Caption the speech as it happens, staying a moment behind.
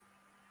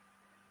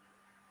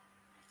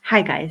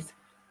Hi guys,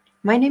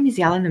 my name is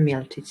Jelena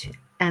Milcic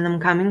and I'm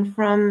coming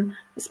from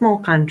a small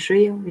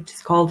country which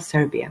is called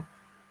Serbia.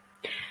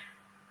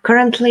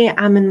 Currently,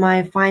 I'm in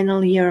my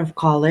final year of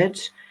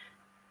college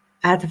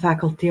at the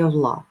Faculty of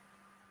Law,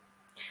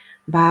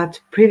 but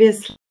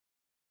previously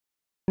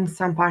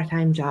some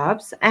part-time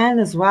jobs, and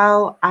as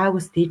well I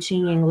was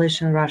teaching English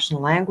and Russian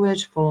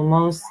language for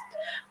almost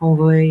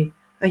over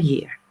a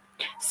year.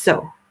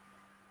 So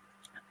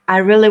I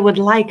really would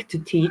like to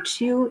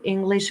teach you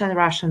English and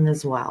Russian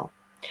as well.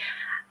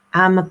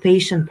 I'm a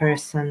patient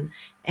person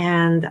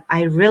and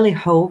I really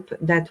hope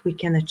that we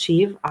can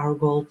achieve our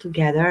goal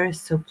together.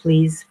 So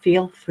please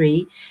feel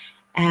free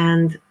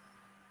and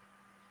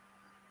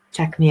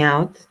check me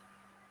out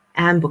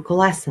and book a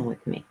lesson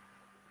with me.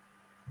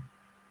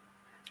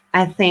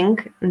 I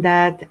think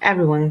that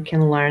everyone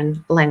can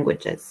learn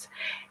languages.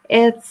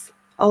 It's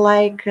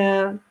like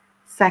a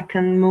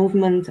second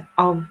movement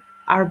of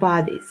our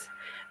bodies.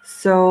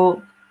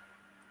 So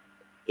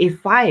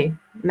if I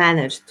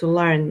manage to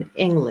learn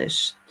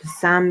English to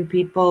some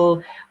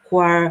people who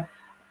are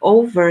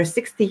over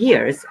 60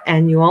 years,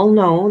 and you all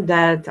know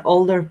that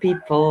older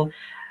people,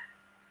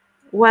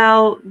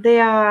 well, they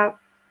are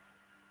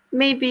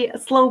maybe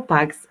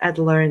slowpokes at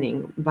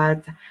learning,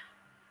 but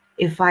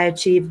if I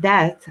achieve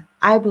that,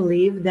 I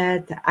believe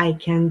that I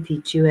can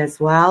teach you as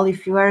well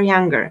if you are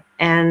younger,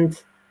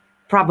 and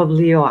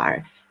probably you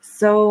are.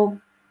 So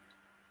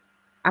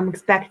I'm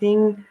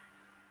expecting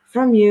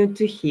from you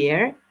to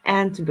hear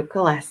and to book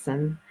a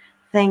lesson.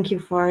 Thank you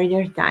for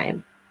your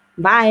time.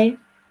 Bye.